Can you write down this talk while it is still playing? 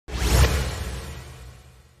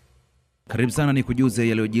Karibu sana ni kujuze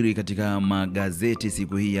yaliyojiri katika magazeti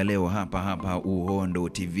siku hii ya leo hapa Uhondo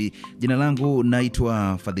TV. Jina langu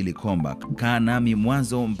naitwa Fadhili Komba. Kaa nami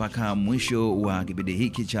mwanzo mpaka mwisho wa kipindi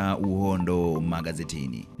hiki cha Uhondo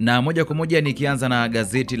magazetini. Na moja kwa moja nikianza na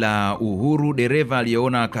gazeti la Uhuru, dereva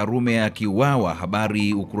aliyeona Karume akiuawa,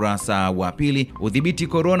 habari ukurasa wa pili. Udhibiti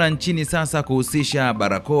corona nchini sasa kuhusisha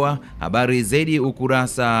barakoa, habari zaidi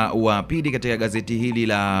ukurasa wa pili katika gazeti hili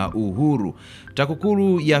la Uhuru.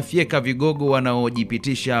 TAKUKURU yafyeka vigogo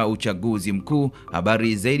wanaojipitisha uchaguzi mkuu,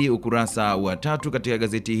 habari zaidi ukurasa wa tatu katika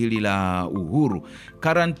gazeti hili la Uhuru.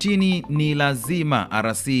 Karantini ni lazima,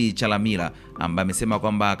 RC Chalamila ambaye amesema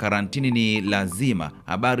kwamba karantini ni lazima,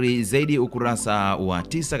 habari zaidi ukurasa wa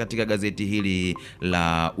 9 katika gazeti hili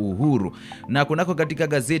la Uhuru. Na kunako katika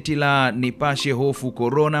gazeti la Nipashe, hofu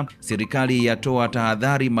corona, serikali yatoa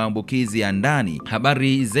tahadhari maambukizi ya ndani,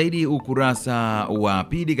 habari zaidi ukurasa wa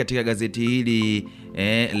pili katika gazeti hili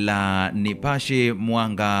la Nipashe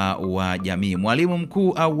mwanga wa jamii. Mwalimu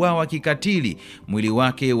mkuu auawa kikatili, mwili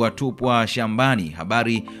wake watupwa shambani,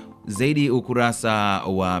 habari zaidi ukurasa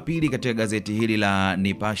wa pili katika gazeti hili la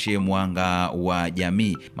Nipashe mwanga wa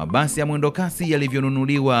jamii. Mabasi ya mwendokasi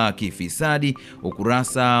yalivyonunuliwa kifisadi,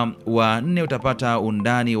 ukurasa wa 4 utapata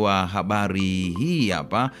undani wa habari hii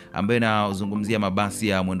hapa, ambayo inazungumzia mabasi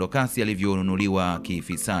ya mwendokasi yalivyonunuliwa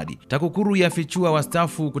kifisadi. TAKUKURU yafichua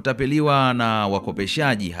wastaafu kutapeliwa na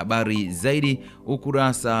wakopeshaji, habari zaidi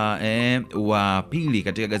ukurasa wa pili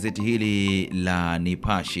katika gazeti hili la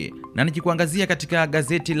Nipashe. Na nikikuangazia katika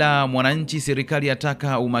gazeti la Mwananchi, serikali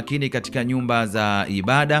yataka umakini katika nyumba za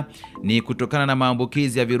ibada ni kutokana na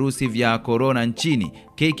maambukizi ya virusi vya corona nchini.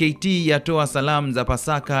 KKT yatoa salamu za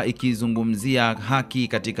Pasaka ikizungumzia haki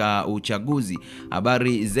katika uchaguzi,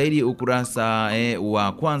 habari zaidi ukurasa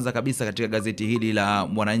wa kwanza kabisa katika gazeti hili la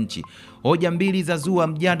Mwananchi. Hoja mbili za zua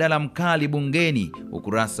mjadala mkali bungeni,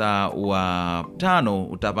 ukurasa wa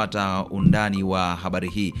 5 utapata undani wa habari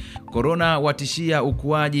hii. Corona watishia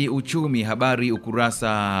ukuaji uchumi, habari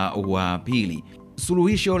ukurasa wa pili.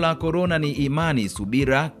 Suluhisho la corona ni imani,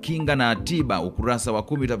 subira, kinga na tiba, ukurasa wa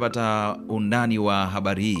 10 utapata undani wa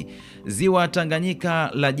habari hii. Ziwa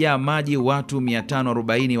Tanganyika lajaa maji, watu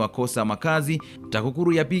 540 wakosa makazi,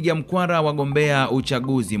 TAKUKURU yapiga mkwara wagombea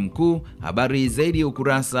uchaguzi mkuu, habari zaidi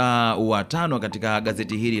ukurasa wa 5 katika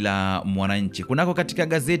gazeti hili la Mwananchi. Kunako katika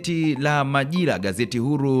gazeti la Majira, gazeti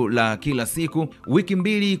huru la kila siku, wiki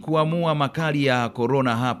mbili kuamua makali ya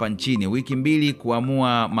corona hapa nchini, wiki mbili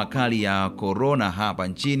kuamua makali ya corona hapa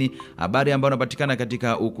nchini, habari ambayo inapatikana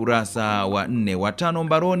katika ukurasa wa 4. Watano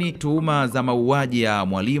mbaroni tuhuma za mauaji ya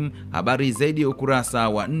mwalimu, habari zaidi ukurasa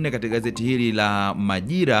wa 4 katika gazeti hili la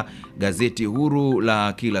Majira, gazeti huru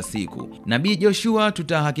la kila siku. Nabii Joshua,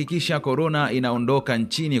 tutahakikisha corona inaondoka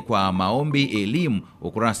nchini kwa maombi elimu,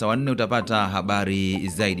 ukurasa wa 4 utapata habari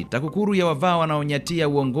zaidi. TAKUKURU ya wavaa wanaonyatia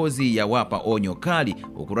uongozi ya wapa onyo kali,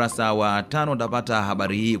 ukurasa wa 5 utapata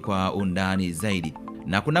habari hii kwa undani zaidi.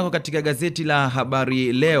 Na kunako katika gazeti la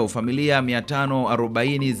Habari Leo, familia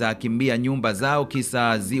 540 za kimbia nyumba zao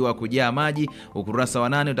kisa ziwa kujaa maji, ukurasa wa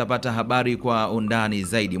 8 utapata habari kwa undani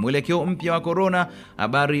zaidi. Mwelekeo mpya wa corona,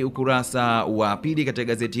 habari ukurasa wa pili katika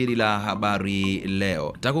gazeti hili la Habari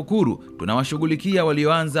Leo. TAKUKURU tunawashughulikia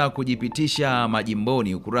walioanza kujipitisha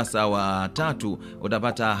majimboni, ukurasa wa 3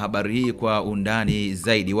 utapata habari hii kwa undani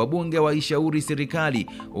zaidi. Wabunge waishauri serikali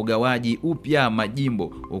ugawaji upya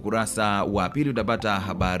majimbo, ukurasa wa pili utapata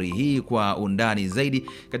habari hii kwa undani zaidi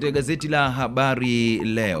katika gazeti la Habari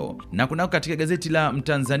Leo. Na kunako katika gazeti la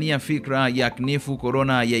Mtanzania, fikra ya knifu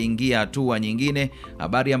corona yaingia hatua nyingine,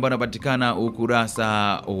 habari ambayo inapatikana ukurasa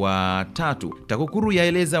wa 3. TAKUKURU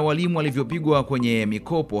yaeleza walimu walivyopigwa kwenye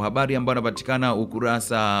mikopo, habari ambayo inapatikana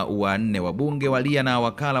ukurasa wa 4. Wabunge walia na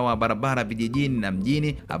wakala wa barabara vijijini na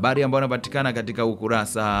mjini, habari ambayo inapatikana katika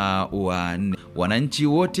ukurasa wa 4. Wananchi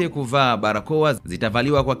wote kuvaa barakoa,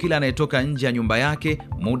 zitavaliwa kwa kila anayetoka nje ya nyumba yake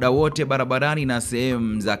muda wote barabarani na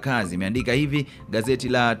sehemu za kazi, imeandika hivi gazeti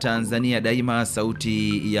la Tanzania Daima,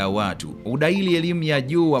 sauti ya watu. Udaili elimu ya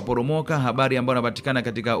juu waporomoka, habari ambayo inapatikana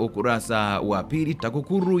katika ukurasa wa 2.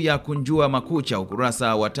 TAKUKURU ya kunjua makucha,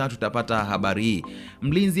 ukurasa wa 3 utapata habari hii.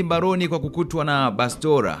 Mlinzi mbaroni kwa kukutwa na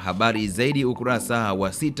bastora, habari zaidi ukurasa wa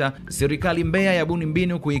 6. Serikali Mbeya yabuni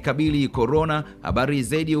mbinu kuikabili corona, habari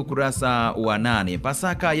zaidi ukurasa wa 8.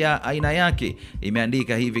 Pasaka ya aina yake,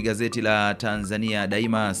 imeandika hivi gazeti la Tanzania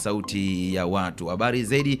Daima, sauti ya watu, habari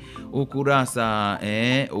zaidi ukurasa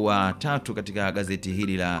wa 3 katika gazeti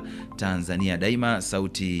hili la Tanzania Daima,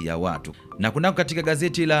 sauti ya watu. Na kunako katika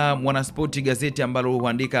gazeti la Mwanaspoti, gazeti ambalo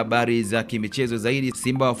huandika habari za kimichezo zaidi,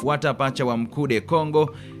 Simba wafuata pacha wa Mkude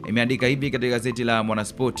Kongo, imeandika hivi katika gazeti la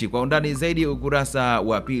Mwanaspoti. Kwa undani zaidi ukurasa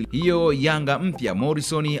wa pili. Hiyo Yanga mpya,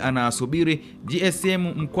 Morrison anasubiri, GSM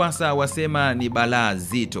Mkwasa wasema ni balaa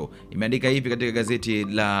zito, imeandika hivi katika gazeti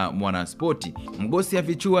la Mwanaspoti. Mgosi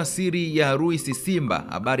afichua siri ya Ruisi Simba,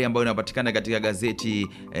 habari ambayo inapatikana katika gazeti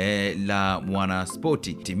la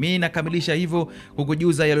Mwanaspoti. Mimi nakamilisha hivyo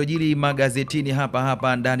kukujuza yaliyojiri magazetini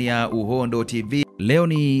hapa ndani ya Uhondo TV. Leo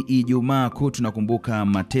ni Ijumaa Kuu, tunakumbuka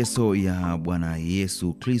mateso ya Bwana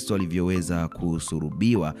Yesu Kristo alivyoweza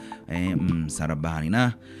kusurubiwa msalabani,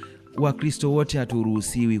 na Wakristo wote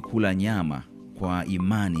haturuhusiwi kula nyama kwa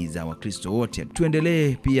imani za Wakristo wote.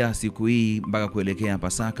 Tuendelee pia siku hii mpaka kuelekea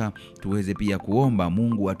Pasaka, tuweze pia kuomba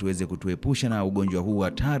Mungu atuweze kutuepusha na ugonjwa huu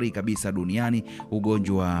hatari kabisa duniani,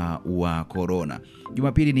 ugonjwa wa corona.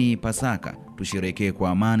 Jumapili ni Pasaka, tusherekee kwa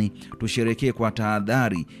amani, tusherekee kwa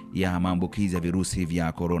tahadhari ya maambukizi ya virusi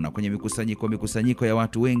vya corona. Kwenye mikusanyiko ya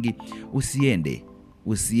watu wengi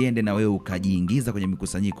usiende na wewe ukajiingiza kwenye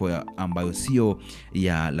mikusanyiko ambayo sio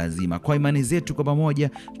ya lazima. Kwa imani zetu kwa pamoja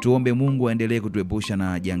tuombe Mungu aendelee kutuepusha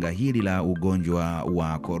na janga hili la ugonjwa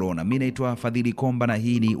wa corona. Mimi naitwa Fadhili Komba na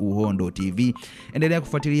hii ni Uhondo TV. Endelea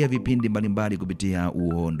kufuatilia vipindi mbalimbali kupitia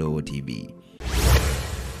Uhondo TV.